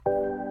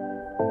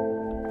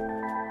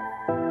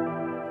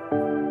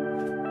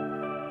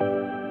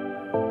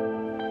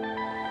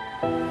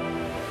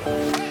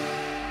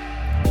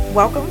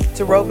Welcome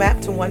to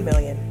Roadmap to 1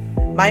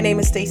 Million. My name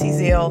is Stacey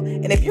Zeal,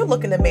 and if you're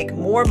looking to make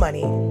more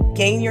money,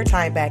 gain your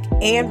time back,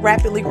 and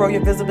rapidly grow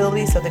your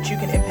visibility so that you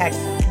can impact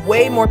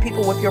way more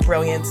people with your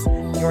brilliance,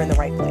 you're in the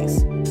right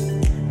place.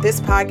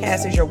 This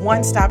podcast is your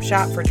one-stop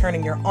shop for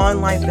turning your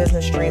online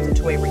business dreams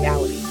into a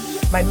reality.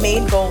 My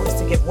main goal is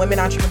to give women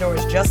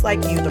entrepreneurs just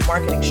like you the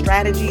marketing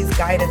strategies,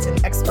 guidance,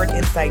 and expert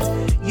insights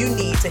you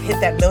need to hit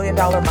that $1 million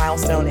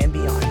milestone and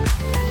beyond.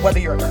 Whether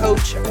you're a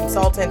coach, a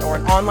consultant, or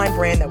an online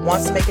brand that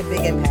wants to make a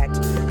big impact,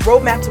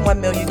 Roadmap to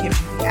 1 Million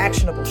gives you the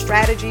actionable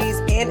strategies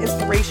and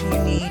inspiration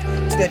you need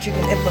so that you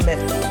can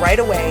implement right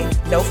away,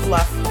 no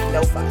fluff,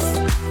 no fuss.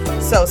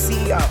 So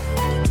CEO,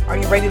 are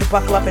you ready to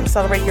buckle up and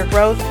accelerate your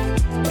growth?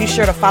 Be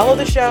sure to follow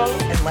the show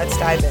and let's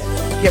dive in.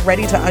 Get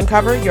ready to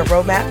uncover your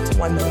roadmap to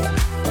 1 million.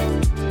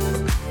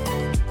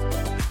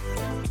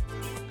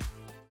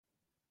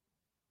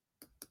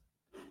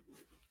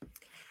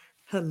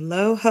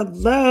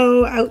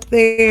 Hello out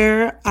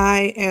there.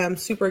 I am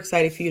super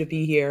excited for you to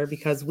be here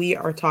because we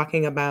are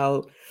talking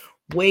about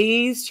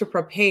ways to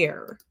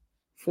prepare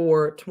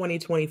for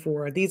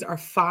 2024. These are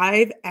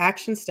 5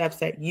 action steps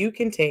that you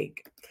can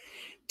take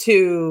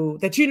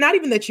that you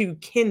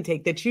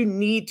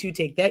need to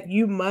take, that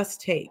you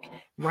must take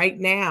right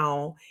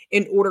now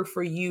in order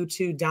for you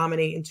to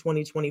dominate in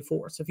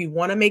 2024. So if you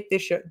want to make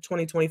this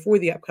 2024,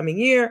 the upcoming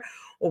year,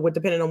 or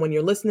depending on when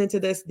you're listening to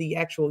this, the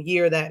actual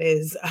year that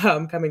is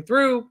coming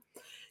through,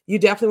 you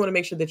definitely want to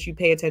make sure that you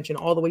pay attention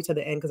all the way to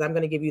the end, because I'm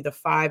going to give you the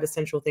 5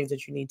 essential things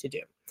that you need to do.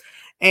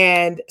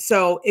 And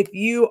so if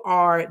you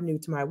are new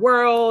to my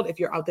world, if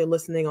you're out there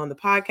listening on the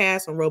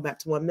podcast on Roadmap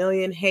to 1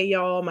 Million, hey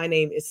y'all, my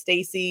name is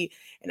Stacey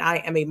and I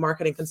am a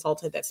marketing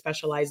consultant that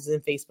specializes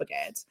in Facebook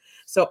ads.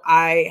 So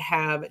I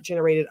have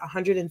generated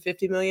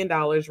 $150 million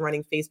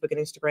running Facebook and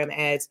Instagram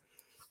ads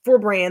for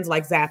brands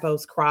like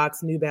Zappos,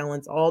 Crocs, New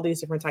Balance, all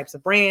these different types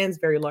of brands,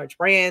 very large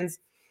brands.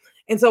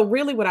 And so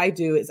really what I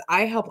do is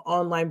I help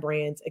online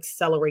brands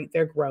accelerate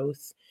their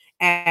growth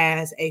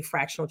as a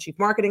fractional chief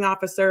marketing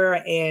officer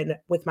and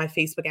with my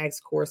Facebook ads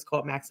course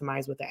called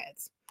Maximize with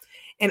Ads.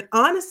 And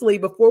honestly,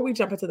 before we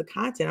jump into the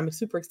content, I'm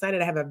super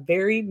excited. I have a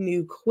very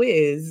new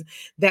quiz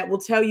that will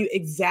tell you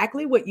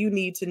exactly what you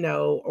need to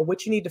know or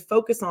what you need to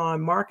focus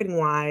on marketing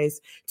wise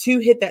to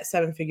hit that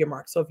 7-figure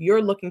mark. So if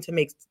you're looking to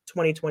make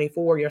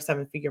 2024 your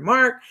 7-figure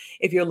mark,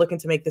 if you're looking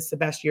to make this the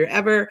best year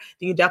ever,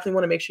 then you definitely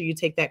want to make sure you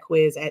take that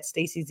quiz at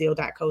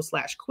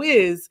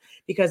staceyzeal.co/quiz,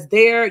 because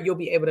there you'll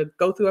be able to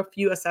go through a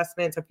few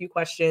assessments, a few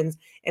questions,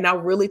 and I'll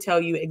really tell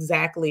you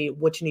exactly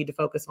what you need to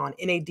focus on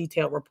in a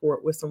detailed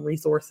report with some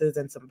resources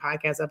and some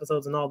podcast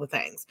episodes and all the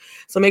things.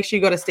 So make sure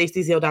you go to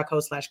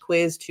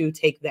staceyzeal.co/quiz to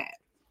take that.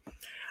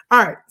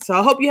 All right. So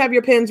I hope you have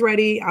your pens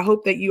ready. I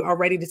hope that you are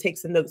ready to take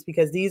some notes,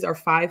 because these are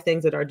 5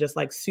 things that are just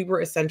like super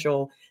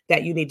essential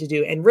that you need to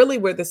do. And really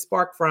where this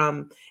sparked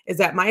from is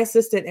that my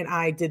assistant and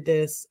I did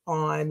this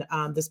on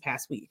this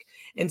past week.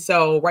 And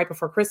so right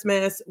before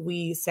Christmas,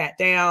 we sat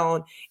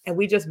down and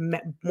we just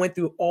went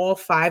through all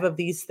 5 of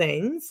these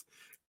things.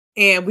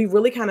 And we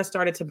really kind of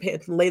started to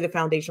lay the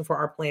foundation for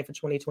our plan for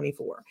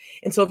 2024.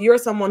 And so if you're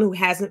someone who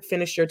hasn't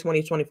finished your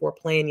 2024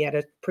 plan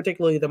yet,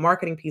 particularly the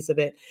marketing piece of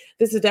it,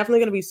 this is definitely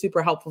going to be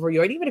super helpful for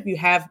you. And even if you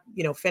have,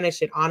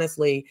 finished it,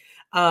 honestly,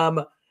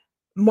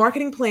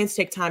 marketing plans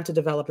take time to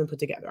develop and put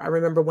together. I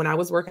remember when I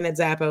was working at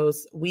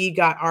Zappos, we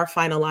got our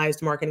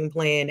finalized marketing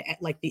plan at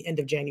like the end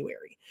of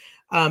January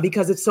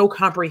because it's so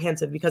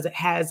comprehensive, because it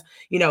has,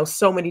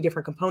 so many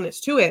different components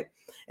to it.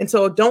 And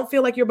so don't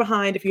feel like you're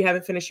behind if you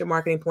haven't finished your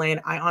marketing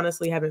plan. I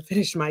honestly haven't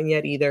finished mine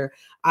yet either.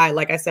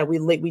 Like I said, we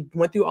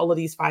went through all of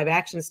these 5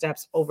 action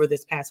steps over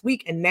this past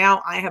week, and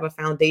now I have a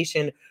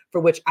foundation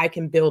for which I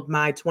can build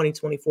my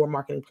 2024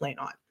 marketing plan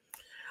on.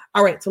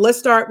 All right, so let's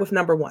start with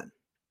number 1.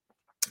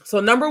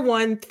 So number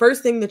 1,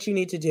 first thing that you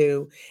need to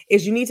do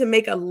is you need to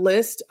make a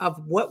list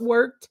of what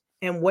worked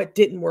and what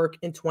didn't work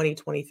in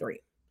 2023.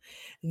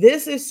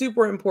 This is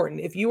super important.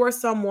 If you are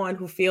someone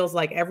who feels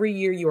like every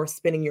year you are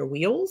spinning your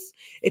wheels,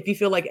 if you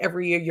feel like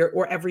every year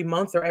or every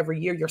month or every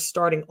year you're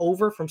starting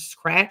over from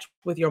scratch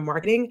with your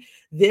marketing,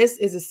 this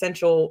is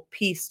essential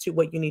piece to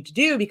what you need to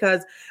do,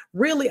 because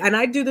really, and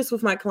I do this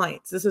with my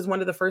clients, this is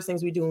one of the first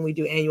things we do when we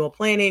do annual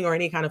planning or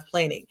any kind of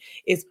planning,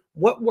 is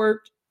what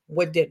worked,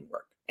 what didn't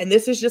work. And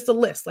this is just a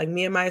list. Like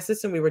me and my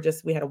assistant, we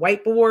had a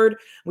whiteboard.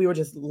 We were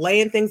just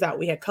laying things out.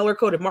 We had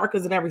color-coded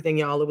markers and everything,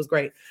 y'all. It was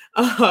great.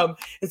 And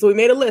so we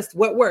made a list,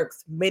 what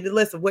works, made a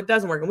list of what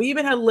doesn't work. And we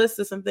even had a list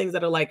of some things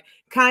that are like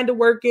kind of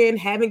working,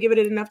 haven't given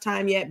it enough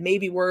time yet,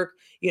 maybe work,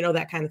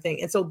 that kind of thing.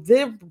 And so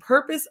the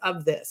purpose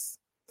of this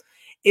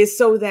is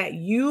so that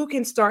you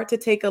can start to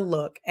take a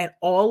look at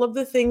all of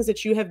the things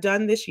that you have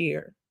done this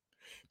year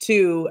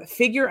to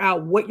figure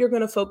out what you're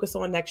going to focus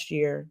on next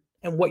year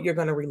and what you're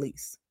going to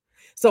release.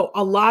 So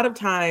a lot of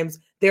times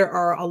there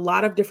are a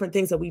lot of different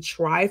things that we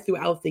try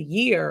throughout the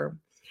year,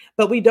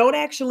 but we don't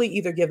actually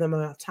either give them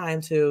enough time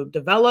to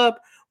develop.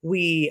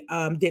 We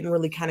didn't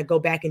really kind of go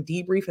back and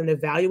debrief and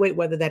evaluate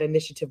whether that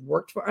initiative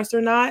worked for us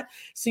or not.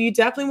 So you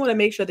definitely want to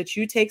make sure that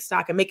you take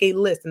stock and make a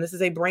list. And this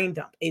is a brain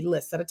dump, a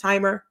list, set a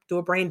timer, do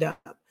a brain dump.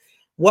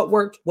 What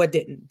worked, what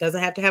didn't. Doesn't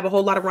have to have a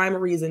whole lot of rhyme or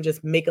reason,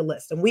 just make a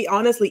list. And we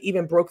honestly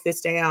even broke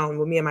this down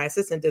when me and my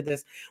assistant did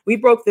this. We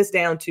broke this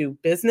down to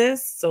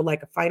business, so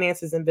like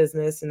finances and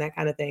business and that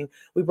kind of thing.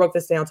 We broke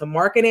this down to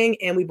marketing,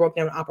 and we broke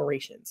down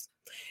operations.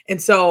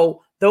 And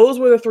so those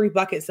were the 3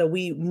 buckets that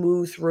we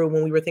moved through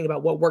when we were thinking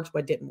about what worked,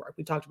 what didn't work.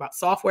 We talked about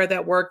software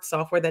that worked,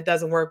 software that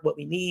doesn't work, what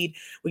we need.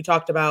 We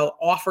talked about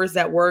offers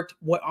that worked,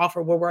 what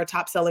were our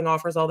top selling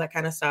offers, all that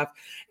kind of stuff.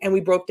 And we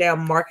broke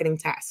down marketing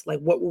tasks, like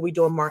what were we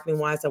doing marketing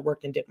wise that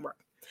worked and didn't work.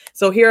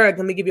 So here, let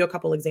me give you a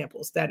couple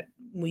examples that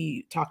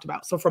we talked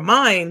about. So for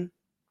mine,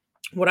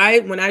 when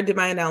I did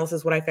my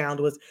analysis, what I found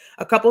was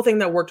a couple things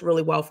that worked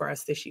really well for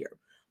us this year.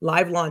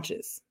 Live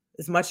launches.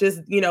 As much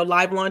as,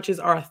 live launches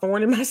are a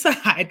thorn in my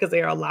side because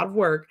they are a lot of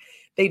work,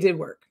 they did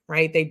work,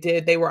 right?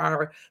 They were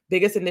our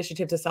biggest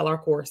initiative to sell our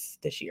course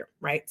this year,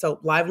 right? So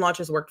live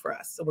launches worked for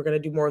us. So we're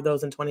going to do more of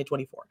those in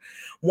 2024.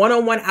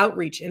 One-on-one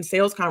outreach and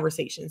sales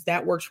conversations,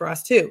 that works for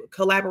us too.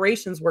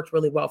 Collaborations worked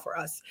really well for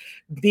us.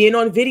 Being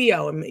on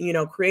video and,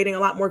 creating a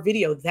lot more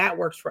video, that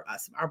works for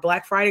us. Our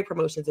Black Friday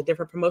promotions, the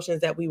different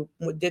promotions that we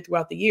did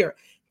throughout the year,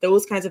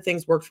 those kinds of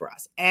things worked for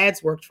us.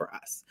 Ads worked for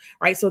us,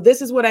 right? So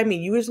this is what I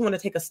mean. You just want to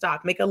take a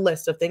stock, make a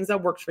list of things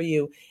that worked for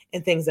you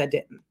and things that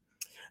didn't.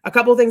 A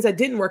couple of things that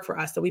didn't work for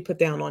us that we put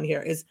down on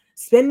here is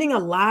spending a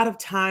lot of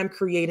time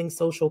creating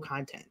social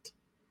content.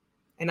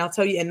 And I'll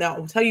tell you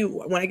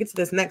when I get to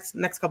this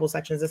next couple of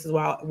sections, this is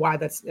why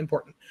that's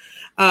important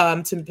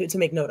to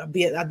make note of.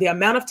 The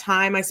amount of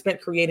time I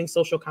spent creating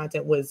social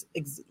content was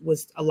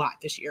a lot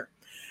this year.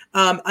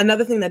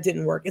 Another thing that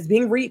didn't work is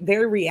being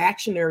very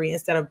reactionary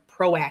instead of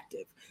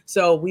proactive.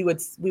 So we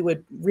would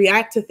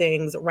react to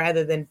things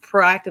rather than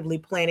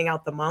proactively planning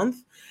out the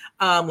month.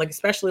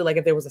 Especially like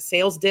if there was a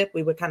sales dip,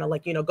 we would kind of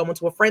go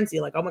into a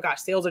frenzy, like, oh my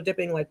gosh, sales are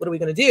dipping. Like, what are we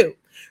going to do?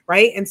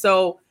 Right. And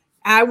so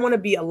I want to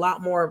be a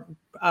lot more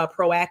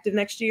proactive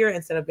next year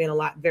instead of being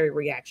very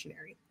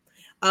reactionary.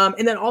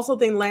 And then also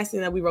last thing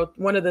that we wrote,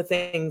 one of the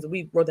things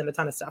we wrote in a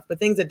ton of stuff, but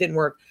things that didn't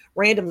work,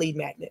 random lead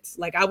magnets.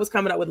 Like I was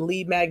coming up with a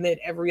lead magnet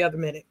every other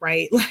minute,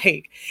 right?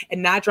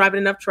 And not driving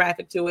enough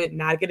traffic to it,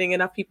 not getting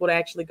enough people to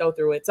actually go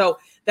through it. So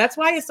that's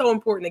why it's so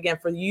important, again,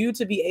 for you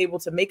to be able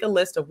to make a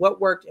list of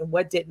what worked and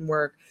what didn't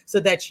work so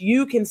that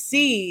you can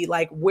see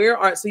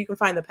so you can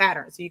find the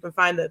patterns. So you can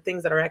find the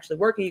things that are actually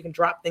working. You can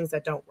drop things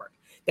that don't work.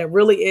 That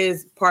really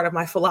is part of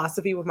my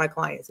philosophy with my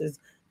clients is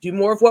do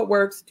more of what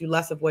works, do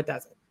less of what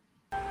doesn't.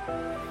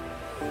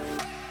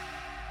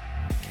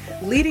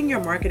 Leading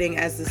your marketing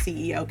as the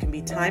CEO can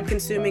be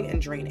time-consuming and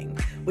draining,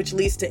 which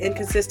leads to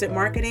inconsistent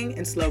marketing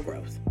and slow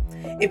growth.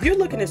 If you're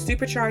looking to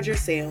supercharge your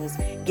sales,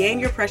 gain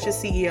your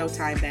precious CEO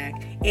time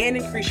back, and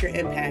increase your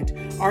impact,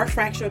 our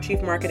fractional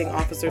chief marketing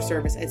officer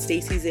service at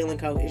Stacey Zeal &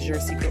 Co. is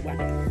your secret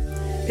weapon.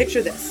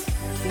 Picture this.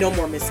 No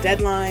more missed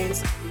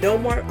deadlines, no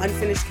more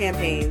unfinished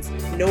campaigns,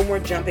 no more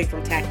jumping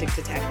from tactic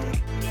to tactic.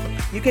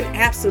 You can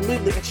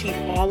absolutely achieve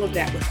all of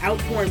that without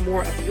pouring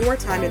more of your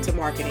time into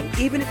marketing,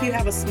 even if you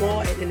have a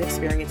small and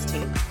inexperienced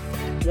team.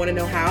 Want to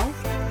know how?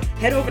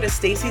 Head over to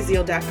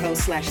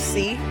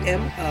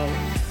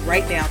staceyzeal.co/CMO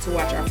right now to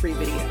watch our free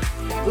video.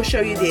 We'll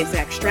show you the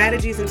exact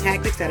strategies and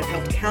tactics that have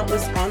helped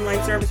countless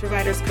online service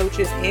providers,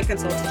 coaches, and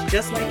consultants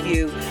just like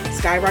you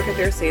skyrocket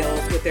their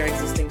sales with their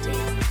existing team.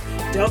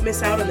 Don't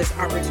miss out on this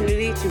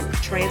opportunity to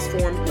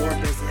transform your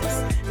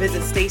business.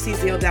 Visit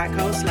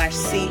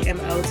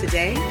staceyzeal.co/CMO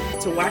today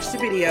to watch the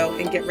video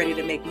and get ready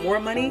to make more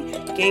money,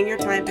 gain your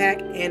time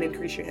back, and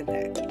increase your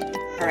impact.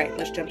 All right,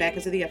 let's jump back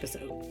into the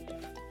episode.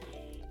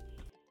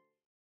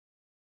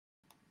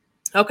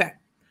 Okay,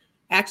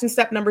 action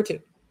step number 2.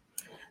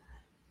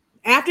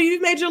 After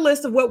you've made your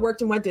list of what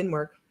worked and what didn't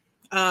work,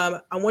 I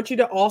want you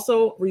to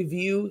also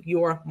review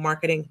your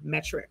marketing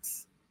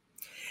metrics.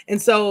 And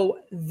so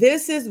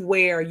this is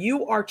where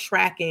you are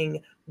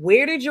tracking,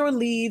 where did your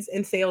leads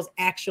and sales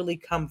actually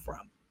come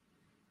from?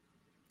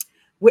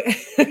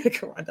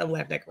 I'm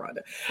laughing at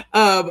Karonda.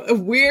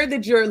 Where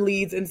did your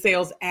leads and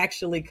sales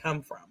actually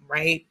come from,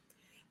 right?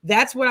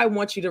 That's what I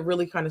want you to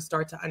really kind of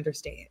start to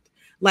understand.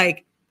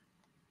 Like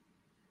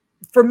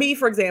for me,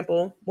 for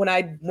example, when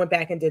I went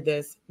back and did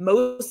this,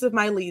 most of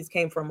my leads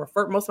came from most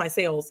of my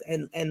sales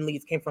and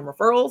leads came from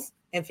referrals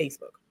and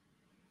Facebook,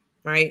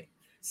 right?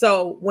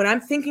 So when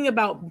I'm thinking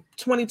about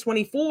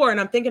 2024 and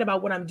I'm thinking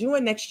about what I'm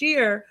doing next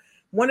year,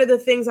 one of the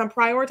things I'm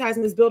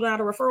prioritizing is building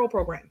out a referral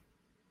program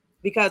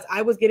because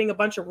I was getting a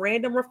bunch of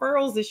random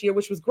referrals this year,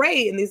 which was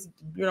great. And this,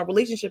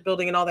 relationship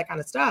building and all that kind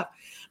of stuff.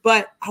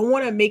 But I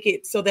want to make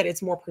it so that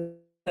it's more,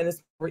 and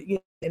it's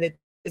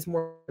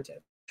more,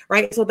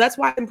 right? So that's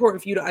why it's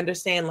important for you to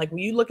understand, like when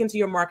you look into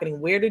your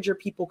marketing, where did your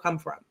people come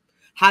from?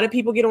 How did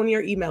people get on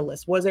your email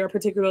list? Was there a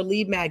particular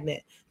lead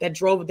magnet that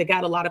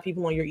got a lot of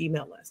people on your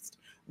email list?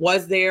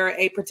 Was there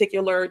a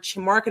particular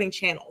marketing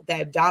channel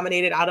that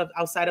dominated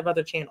outside of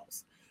other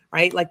channels,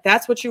 right? Like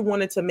that's what you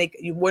wanted to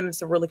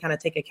really kind of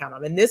take account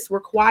of. And this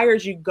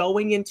requires you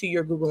going into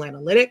your Google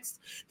Analytics.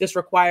 This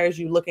requires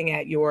you looking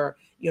at your,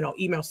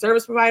 email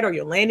service provider or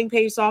your landing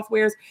page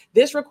softwares.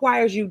 This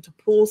requires you to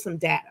pull some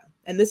data.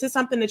 And this is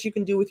something that you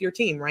can do with your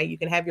team, right? You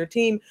can have your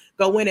team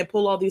go in and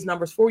pull all these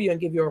numbers for you and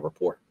give you a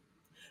report.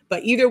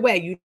 But either way,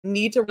 you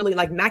need to really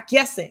not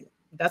guessing.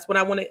 That's what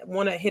I want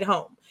to hit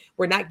home.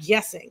 We're not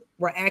guessing.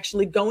 We're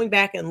actually going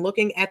back and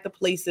looking at the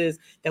places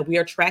that we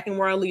are tracking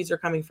where our leads are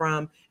coming from,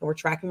 and we're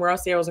tracking where our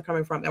sales are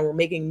coming from, and we're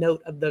making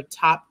note of the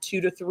top 2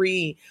 to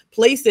 3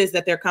 places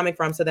that they're coming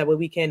from, so that way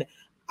we can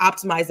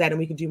optimize that and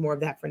we can do more of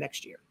that for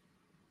next year.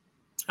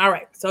 All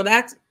right, so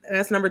that's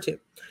number 2.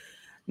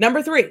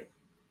 Number 3,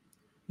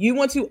 you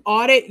want to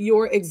audit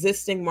your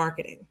existing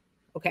marketing.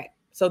 Okay,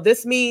 so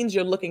this means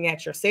you're looking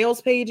at your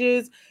sales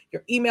pages,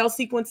 your email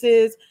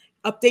sequences.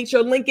 Update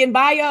your link in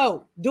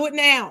bio. Do it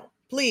now.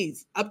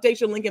 Please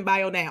update your link in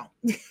bio now.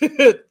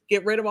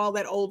 Get rid of all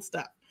that old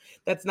stuff.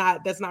 That's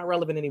not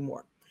relevant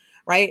anymore,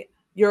 right?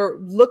 You're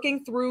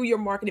looking through your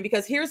marketing,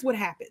 because here's what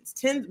happens.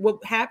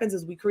 What happens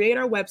is we create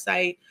our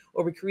website,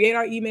 or we create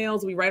our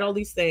emails, we write all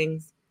these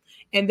things.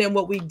 And then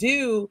what we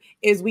do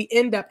is we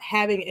end up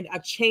having a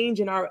change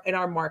in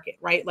our market,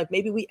 right? Like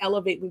maybe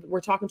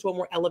we're talking to a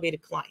more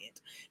elevated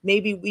client.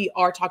 Maybe we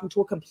are talking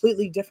to a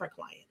completely different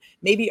client.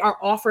 Maybe our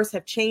offers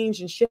have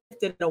changed and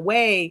shifted in a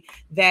way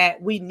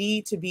that we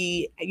need to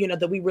be,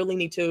 that we really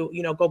need to,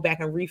 go back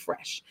and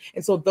refresh.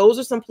 And so those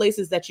are some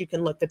places that you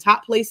can look. The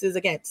top places,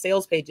 again,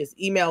 sales pages,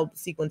 email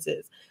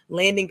sequences,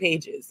 landing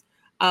pages.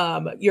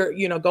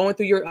 You're going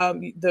through your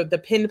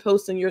the pinned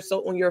posts on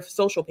your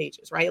social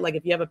pages, right? Like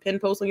if you have a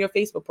pinned post on your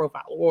Facebook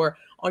profile or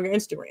on your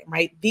Instagram,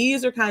 right?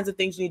 These are kinds of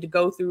things you need to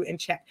go through and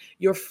check.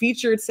 Your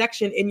featured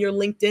section in your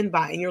LinkedIn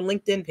bio, in your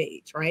LinkedIn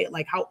page, right?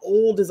 Like how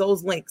old is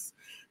those links?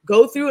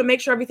 Go through and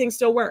make sure everything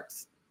still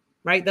works,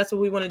 right? That's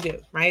what we want to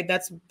do, right?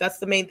 That's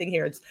the main thing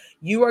here.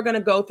 You are going to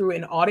go through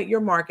and audit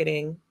your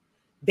marketing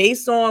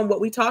based on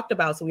what we talked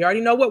about. So we already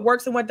know what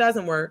works and what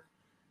doesn't work.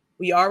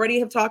 We already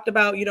have talked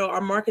about,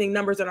 our marketing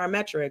numbers and our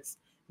metrics.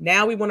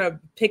 Now we want to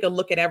take a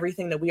look at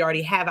everything that we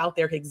already have out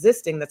there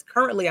existing, that's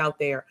currently out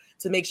there,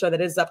 to make sure that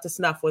it's up to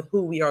snuff with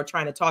who we are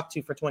trying to talk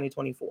to for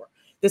 2024.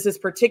 This is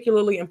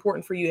particularly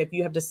important for you if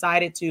you have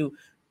decided to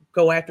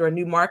go after a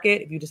new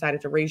market, if you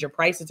decided to raise your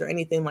prices or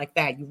anything like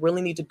that. You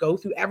really need to go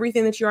through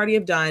everything that you already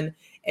have done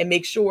and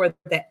make sure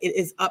that it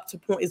is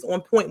is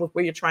on point with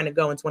where you're trying to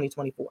go in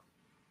 2024.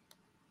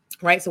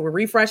 Right? So we're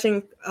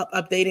refreshing,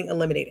 updating,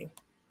 eliminating.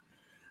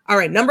 All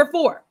right, number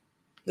 4.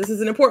 This is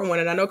an important one,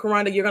 and I know,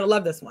 Karanda, you're going to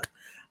love this one.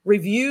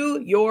 Review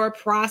your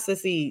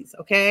processes,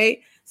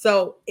 okay?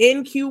 So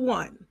in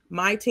Q1,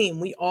 my team,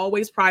 we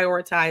always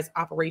prioritize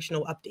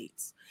operational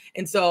updates.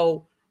 And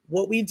so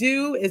what we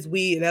do is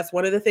that's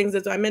one of the things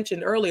that I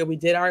mentioned earlier. We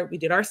did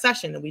our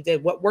session, and we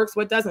did what works,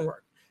 what doesn't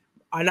work.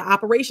 On the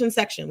operations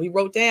section, we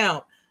wrote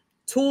down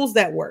tools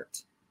that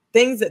worked,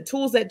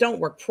 tools that don't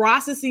work,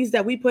 processes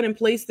that we put in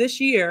place this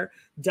year.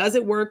 Does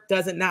it work?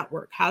 Does it not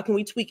work? How can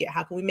we tweak it?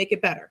 How can we make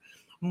it better?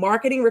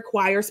 Marketing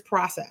requires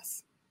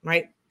process,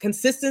 right?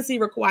 Consistency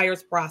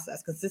requires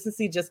process.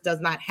 Consistency just does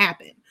not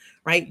happen,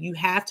 right? You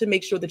have to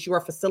make sure that you are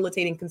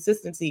facilitating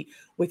consistency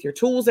with your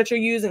tools that you're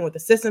using, with the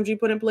systems you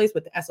put in place,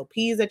 with the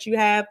SOPs that you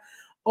have,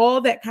 all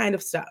that kind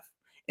of stuff.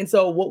 And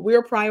so what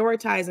we're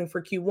prioritizing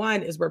for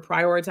Q1 is we're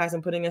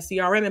prioritizing putting a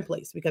CRM in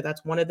place, because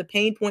that's one of the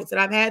pain points that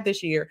I've had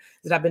this year,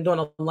 is that I've been doing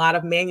a lot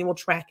of manual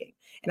tracking.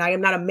 And I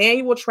am not a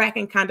manual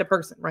tracking kind of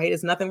person, right?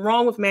 There's nothing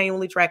wrong with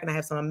manually tracking. I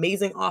have some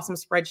amazing, awesome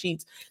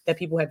spreadsheets that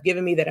people have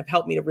given me that have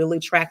helped me to really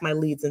track my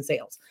leads and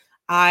sales.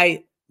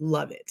 I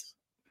love it.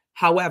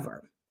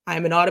 However,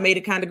 I'm an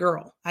automated kind of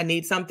girl. I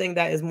need something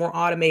that is more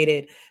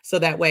automated, so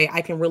that way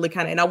I can really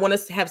and I want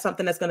us to have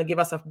something that's going to give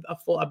us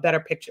a better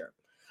picture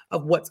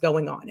of what's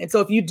going on. And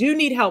so if you do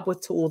need help with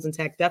tools and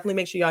tech, definitely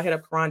make sure y'all hit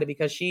up Karanda,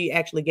 because she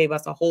actually gave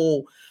us a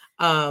whole,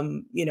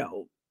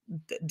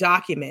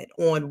 document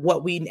on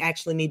what we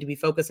actually need to be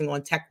focusing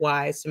on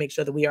tech-wise to make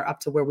sure that we are up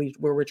to where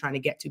we're trying to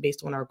get to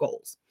based on our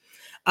goals.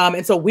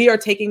 And so we are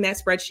taking that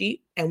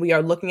spreadsheet and we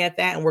are looking at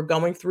that, and we're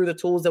going through the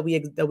tools that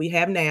we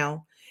have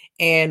now.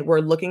 And we're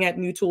looking at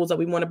new tools that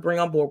we want to bring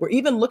on board. We're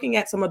even looking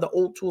at some of the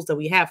old tools that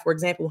we have. For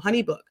example,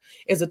 Honeybook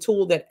is a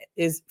tool that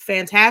is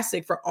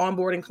fantastic for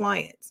onboarding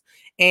clients.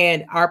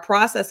 And our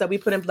process that we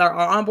put in,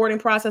 our onboarding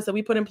process that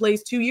we put in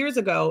place 2 years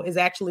ago, is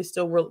actually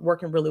still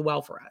working really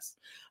well for us.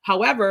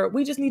 However,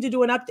 we just need to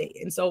do an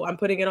update. And so I'm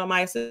putting it on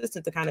my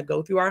assistant to kind of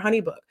go through our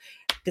Honeybook.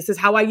 This is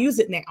how I use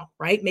it now,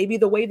 right? Maybe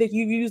the way that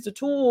you use the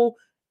tool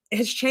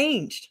has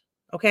changed.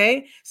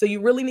 Okay. So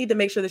you really need to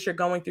make sure that you're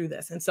going through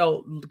this. And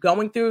so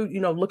going through,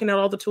 looking at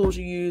all the tools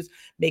you use,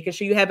 making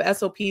sure you have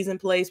SOPs in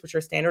place, which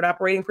are standard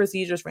operating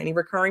procedures for any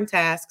recurring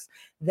tasks.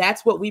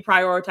 That's what we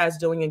prioritize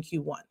doing in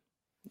Q1.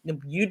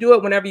 You do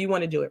it whenever you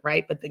want to do it,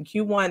 right? But in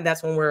Q1,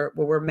 that's when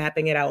we're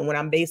mapping it out. And when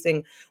I'm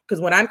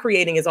because what I'm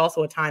creating is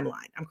also a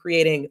timeline. I'm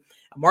creating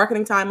a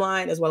marketing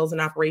timeline as well as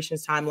an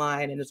operations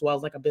timeline, and as well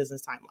as like a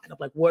business timeline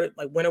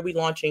of when are we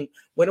launching?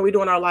 When are we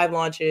doing our live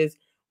launches?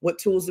 What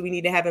tools do we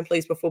need to have in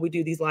place before we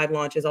do these live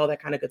launches? All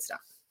that kind of good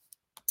stuff.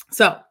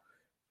 So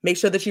make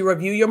sure that you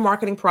review your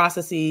marketing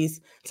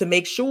processes to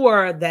make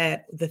sure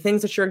that the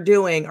things that you're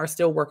doing are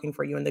still working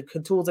for you, and the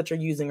tools that you're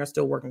using are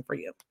still working for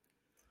you.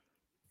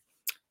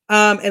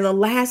 And the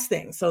last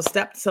thing,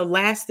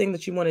 last thing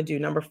that you want to do,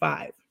 number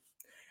 5,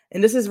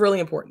 and this is really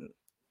important.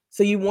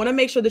 So you want to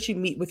make sure that you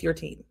meet with your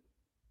team.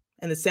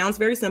 And it sounds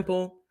very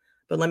simple,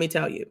 but let me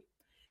tell you,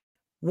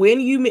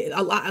 when you meet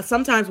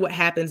sometimes what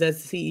happens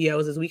as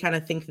CEOs is we kind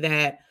of think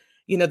that,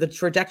 the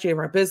trajectory of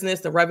our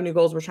business, the revenue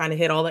goals we're trying to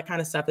hit, all that kind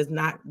of stuff is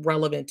not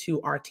relevant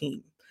to our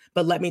team.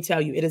 But let me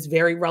tell you, it is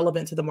very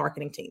relevant to the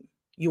marketing team.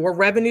 Your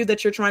revenue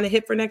that you're trying to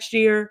hit for next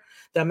year,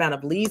 the amount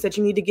of leads that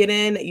you need to get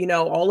in,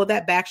 all of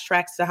that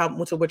backtracks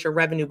to what your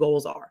revenue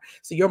goals are.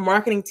 So your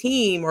marketing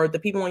team or the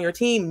people on your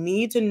team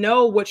need to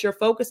know what you're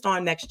focused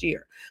on next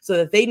year so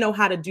that they know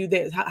how to do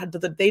this,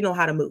 they know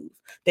how to move.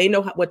 They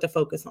know what to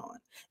focus on.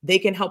 They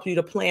can help you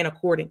to plan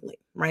accordingly,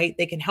 right?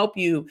 They can help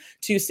you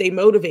to stay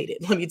motivated.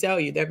 Let me tell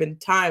you, there have been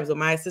times when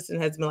my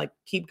assistant has been like,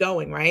 keep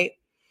going, right?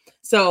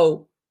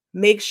 So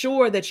make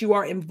sure that you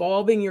are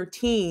involving your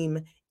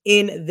team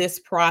in this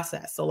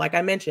process. So like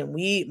I mentioned,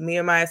 me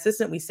and my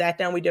assistant, we sat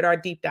down, we did our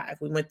deep dive.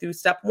 We went through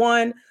step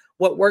 1,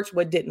 what worked,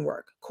 what didn't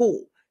work.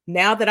 Cool.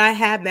 Now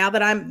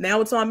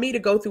it's on me to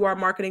go through our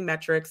marketing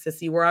metrics to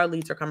see where our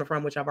leads are coming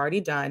from, which I've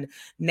already done.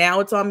 Now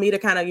it's on me to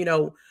kind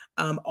of,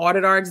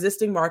 audit our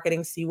existing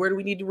marketing, see where do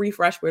we need to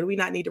refresh, where do we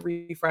not need to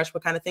refresh,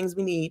 what kind of things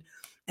we need.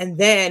 And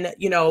then,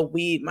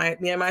 me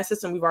and my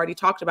assistant, we've already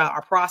talked about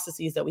our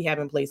processes that we have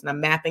in place, and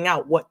I'm mapping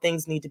out what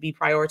things need to be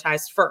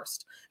prioritized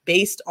first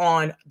based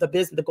on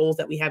the goals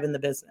that we have in the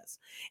business.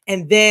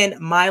 And then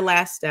my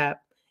last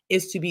step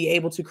is to be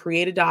able to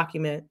create a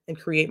document and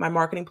create my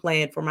marketing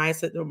plan for my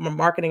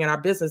marketing and our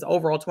business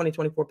overall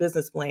 2024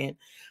 business plan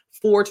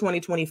for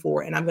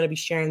 2024. And I'm going to be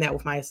sharing that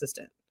with my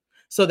assistant.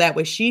 So that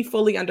way she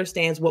fully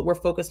understands what we're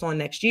focused on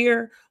next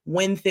year,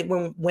 when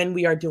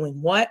we are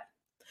doing what,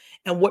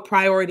 and what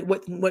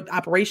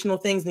operational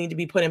things need to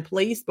be put in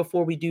place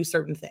before we do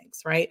certain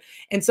things, right?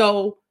 And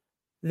so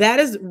that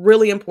is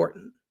really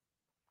important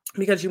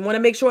because you want to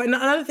make sure, and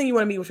another thing you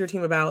want to meet with your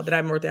team about that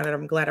I wrote down, and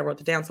I'm glad I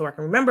wrote it down so I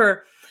can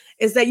remember,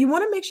 is that you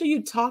want to make sure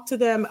you talk to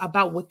them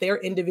about what their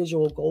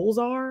individual goals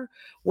are,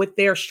 what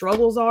their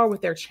struggles are,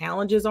 what their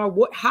challenges are,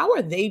 how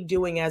are they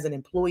doing as an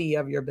employee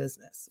of your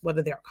business,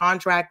 whether they're a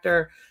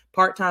contractor,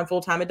 part-time,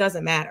 full-time, it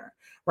doesn't matter.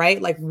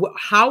 Right? Like,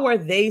 how are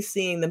they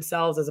seeing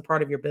themselves as a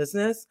part of your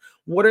business?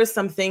 What are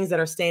some things that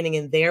are standing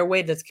in their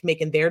way that's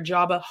making their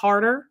job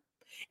harder?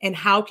 And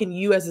how can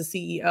you as a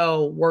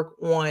CEO work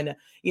on,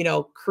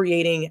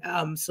 creating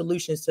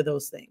solutions to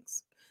those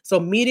things? So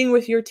meeting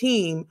with your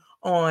team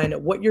on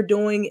what you're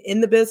doing in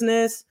the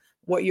business,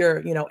 what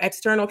your,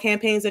 external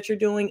campaigns that you're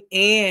doing,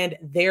 and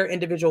their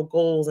individual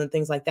goals and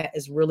things like that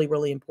is really,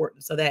 really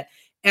important so that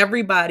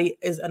everybody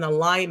is in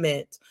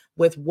alignment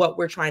with what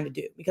we're trying to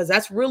do, because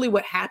that's really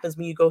what happens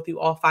when you go through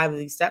all 5 of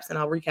these steps. And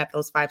I'll recap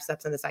those 5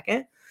 steps in a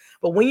second.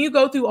 But when you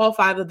go through all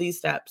 5 of these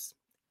steps,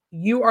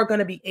 you are going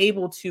to be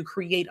able to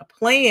create a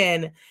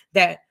plan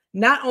that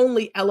not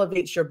only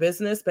elevates your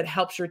business, but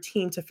helps your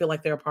team to feel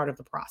like they're a part of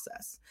the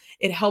process.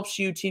 It helps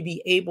you to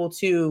be able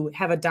to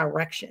have a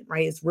direction,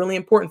 right? It's really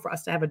important for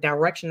us to have a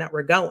direction that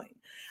we're going.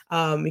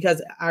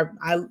 Because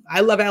I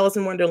love Alice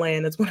in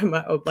Wonderland. It's one of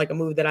my, like a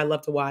movie that I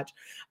love to watch.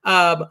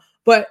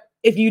 But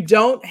if you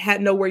don't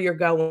know where you're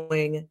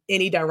going,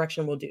 any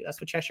direction will do.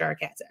 That's what Cheshire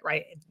Cat said,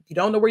 right? If you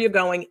don't know where you're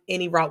going,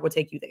 any route will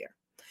take you there.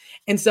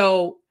 And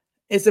so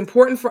it's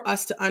important for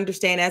us to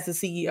understand as the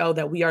CEO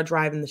that we are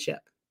driving the ship.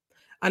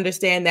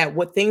 Understand that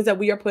what things that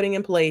we are putting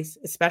in place,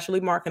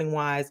 especially marketing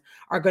wise,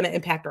 are going to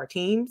impact our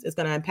teams. It's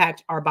going to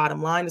impact our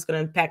bottom line. It's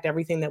going to impact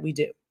everything that we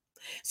do.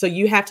 So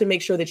you have to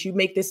make sure that you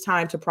make this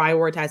time to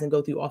prioritize and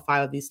go through all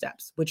 5 of these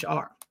steps, which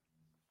are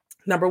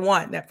number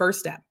 1, that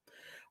first step.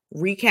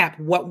 Recap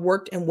what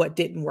worked and what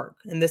didn't work.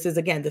 And this is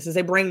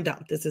a brain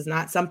dump. This is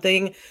not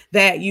something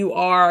that you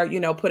are,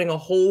 putting a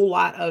whole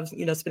lot of,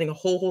 spending a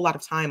whole lot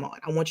of time on.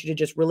 I want you to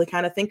just really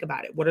kind of think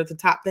about it. What are the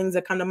top things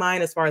that come to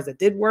mind as far as it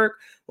did work,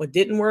 what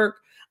didn't work?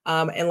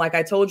 And like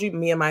I told you,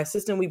 me and my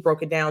assistant, we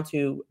broke it down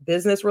to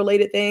business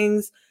related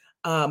things,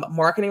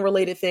 marketing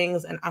related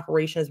things, and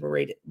operations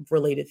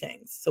related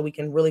things. So we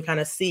can really kind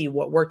of see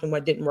what worked and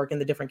what didn't work in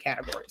the different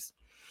categories.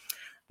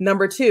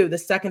 Number 2, the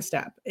second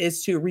step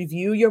is to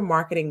review your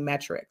marketing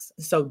metrics.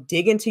 So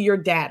dig into your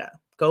data,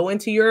 go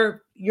into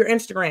your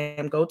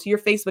Instagram, go to your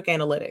Facebook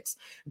analytics,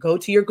 go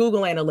to your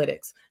Google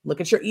analytics,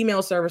 look at your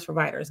email service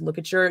providers, look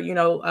at your,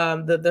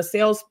 the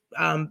sales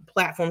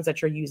platforms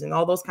that you're using,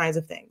 all those kinds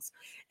of things,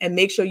 and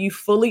make sure you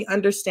fully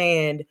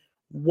understand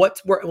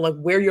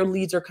where your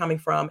leads are coming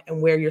from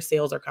and where your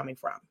sales are coming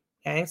from.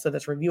 Okay. So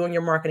that's reviewing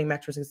your marketing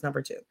metrics is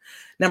number 2.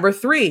 Number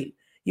 3,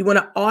 you want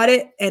to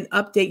audit and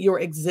update your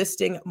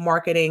existing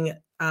marketing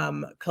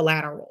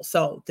collateral.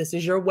 So this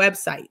is your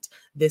website.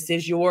 This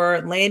is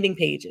your landing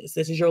pages.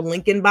 This is your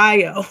link in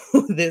bio.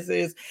 This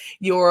is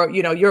your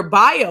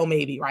bio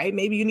maybe, right?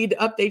 Maybe you need to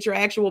update your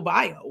actual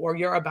bio or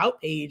your about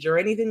page or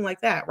anything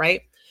like that,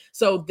 right?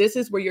 So this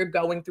is where you're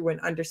going through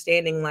and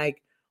understanding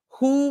like,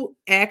 who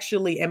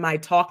actually am I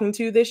talking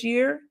to this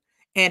year?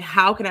 And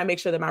how can I make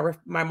sure that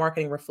my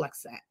marketing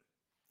reflects that?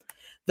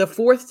 The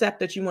fourth step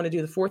that you want to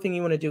do, the fourth thing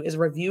you want to do is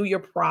review your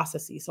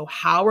processes. So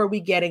how are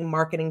we getting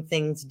marketing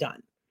things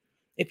done?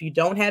 If you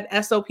don't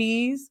have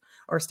SOPs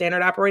or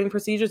standard operating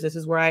procedures, this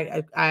is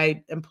where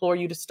I implore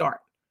you to start.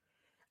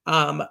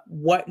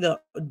 What the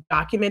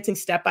documenting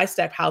step by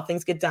step how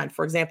things get done.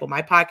 For example,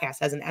 my podcast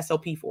has an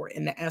SOP for it,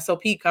 and the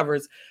SOP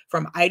covers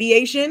from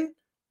ideation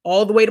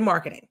all the way to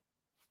marketing.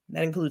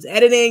 That includes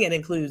editing, it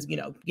includes,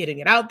 getting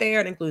it out there,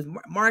 it includes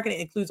marketing,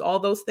 it includes all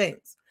those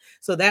things.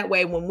 So that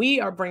way, when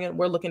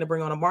we're looking to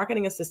bring on a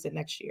marketing assistant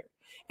next year.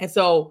 And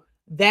so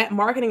that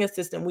marketing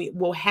assistant, we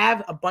will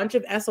have a bunch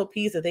of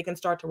SOPs that they can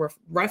start to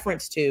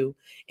reference to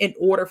in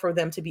order for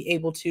them to be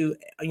able to,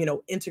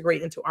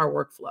 integrate into our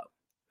workflow.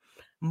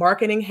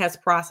 Marketing has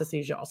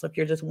processes, y'all. So if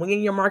you're just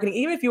winging your marketing,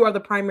 even if you are the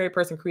primary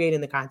person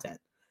creating the content,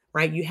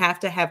 right, you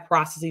have to have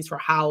processes for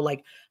how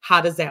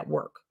does that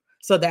work?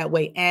 So that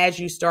way, as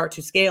you start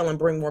to scale and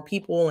bring more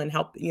people and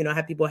help,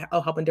 have people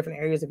help in different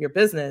areas of your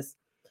business,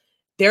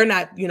 they're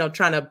not,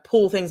 trying to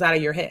pull things out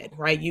of your head,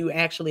 right? You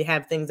actually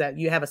have things that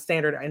you have a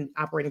standard and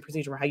operating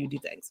procedure for how you do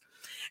things.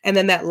 And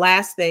then that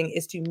last thing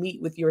is to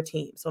meet with your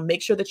team. So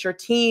make sure that your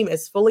team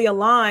is fully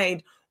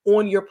aligned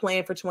on your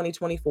plan for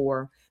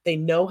 2024. They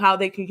know how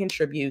they can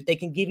contribute. They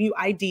can give you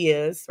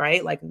ideas,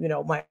 right? Like,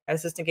 my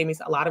assistant gave me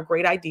a lot of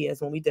great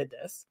ideas when we did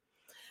this.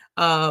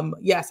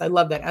 Yes, I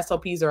love that.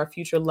 SOPs are a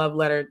future love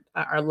letter,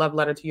 our love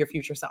letter to your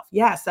future self.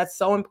 Yes, that's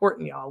so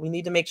important, y'all. We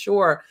need to make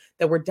sure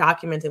that we're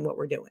documenting what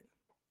we're doing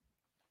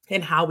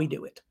and how we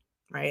do it,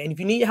 right? And if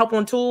you need help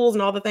on tools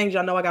and all the things,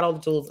 y'all know I got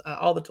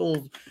all the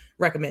tools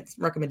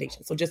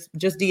recommendations. So just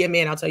DM me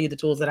and I'll tell you the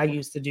tools that I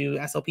use to do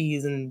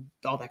SOPs and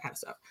all that kind of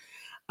stuff.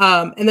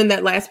 And then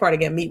that last part,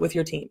 again, meet with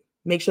your team.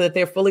 Make sure that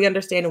they're fully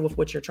understanding with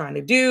what you're trying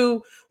to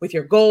do, with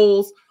your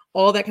goals,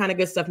 all that kind of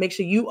good stuff. Make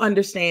sure you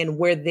understand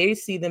where they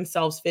see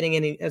themselves fitting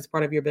in as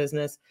part of your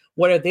business.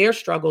 What are their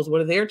struggles?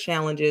 What are their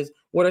challenges?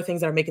 What are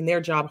things that are making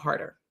their job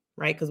harder,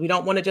 right? Because we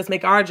don't want to just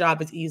make our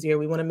job as easier.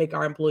 We want to make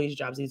our employees'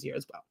 jobs easier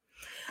as well.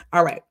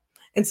 All right.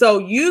 And so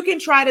you can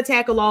try to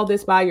tackle all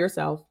this by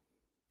yourself.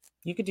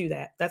 You could do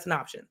that. That's an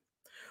option.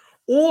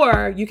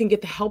 Or you can get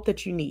the help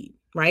that you need,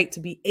 right, to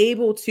be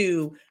able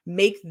to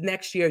make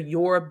next year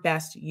your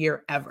best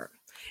year ever.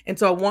 And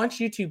so I want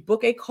you to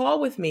book a call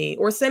with me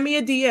or send me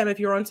a DM if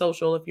you're on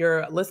social. If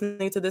you're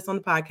listening to this on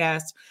the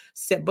podcast,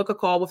 book a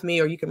call with me,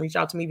 or you can reach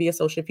out to me via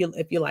social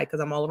if you like, because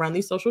I'm all around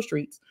these social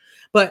streets.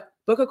 But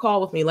book a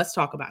call with me. Let's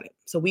talk about it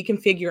so we can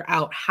figure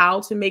out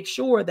how to make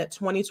sure that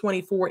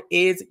 2024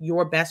 is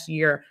your best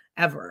year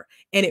ever.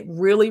 And it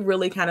really,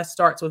 really kind of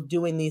starts with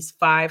doing these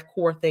 5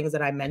 core things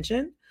that I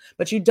mentioned.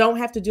 But you don't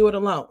have to do it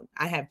alone.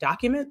 I have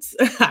documents,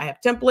 I have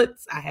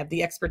templates, I have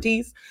the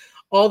expertise,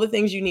 all the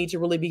things you need to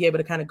really be able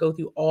to kind of go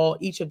through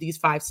each of these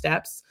 5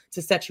 steps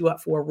to set you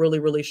up for a really,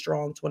 really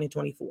strong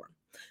 2024.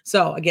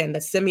 So again,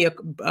 send me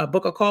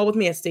book a call with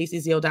me at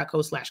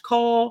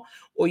stacyzeal.co/call,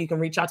 or you can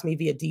reach out to me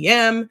via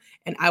DM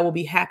and I will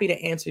be happy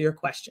to answer your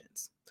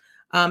questions.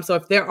 So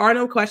if there are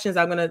no questions,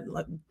 I'm going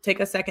to take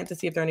a second to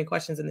see if there are any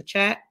questions in the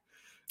chat.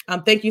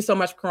 Thank you so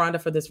much,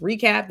 Karanda, for this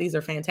recap. These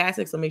are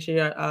fantastic. So make sure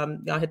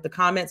y'all hit the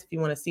comments if you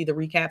want to see the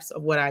recaps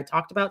of what I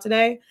talked about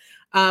today.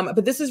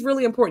 But this is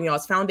really important, y'all.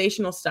 It's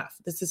foundational stuff.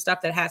 This is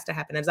stuff that has to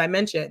happen. As I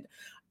mentioned,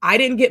 I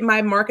didn't get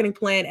my marketing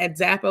plan at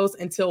Zappos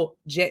until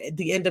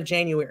the end of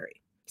January.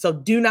 So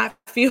do not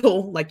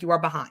feel like you are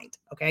behind.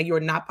 Okay. You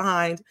are not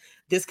behind.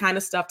 This kind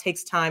of stuff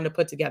takes time to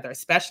put together,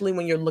 especially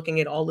when you're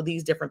looking at all of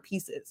these different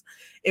pieces.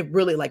 It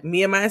really, like,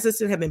 me and my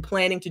assistant have been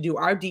planning to do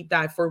our deep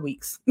dive for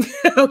weeks.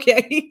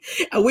 Okay.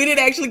 And we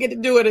didn't actually get to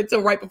do it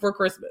until right before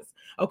Christmas.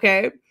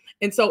 Okay.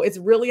 And so it's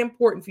really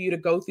important for you to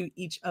go through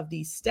each of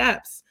these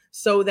steps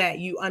so that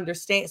you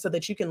understand, so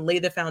that you can lay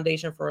the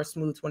foundation for a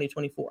smooth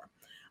 2024.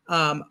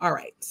 All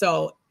right.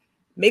 So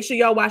make sure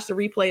y'all watch the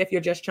replay if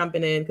you're just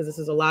jumping in, because this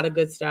is a lot of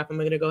good stuff. I'm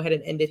going to go ahead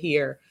and end it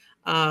here.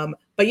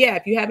 But yeah,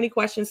 if you have any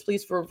questions,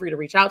 please feel free to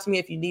reach out to me.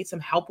 If you need some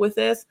help with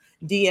this,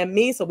 DM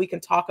me so we can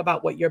talk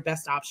about what your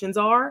best options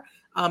are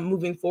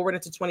moving forward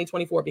into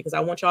 2024, because I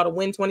want y'all to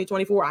win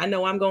 2024. I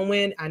know I'm going to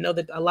win. I know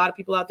that a lot of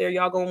people out there,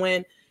 y'all going to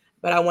win,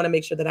 but I want to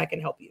make sure that I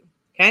can help you.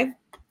 Okay.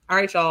 All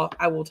right, y'all.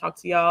 I will talk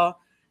to y'all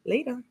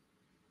later.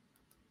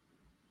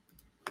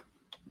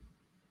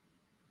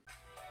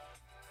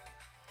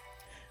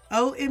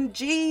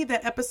 OMG,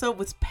 that episode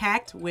was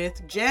packed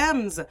with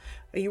gems. Are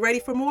you ready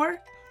for more?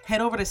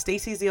 Head over to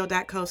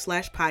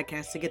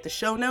stacyzeal.co/podcast to get the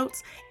show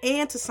notes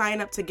and to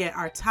sign up to get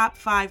our top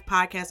 5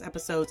 podcast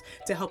episodes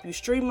to help you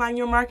streamline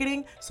your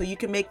marketing so you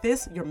can make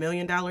this your $1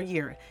 million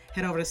year.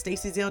 Head over to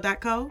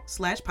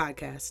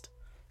stacyzeal.co/podcast.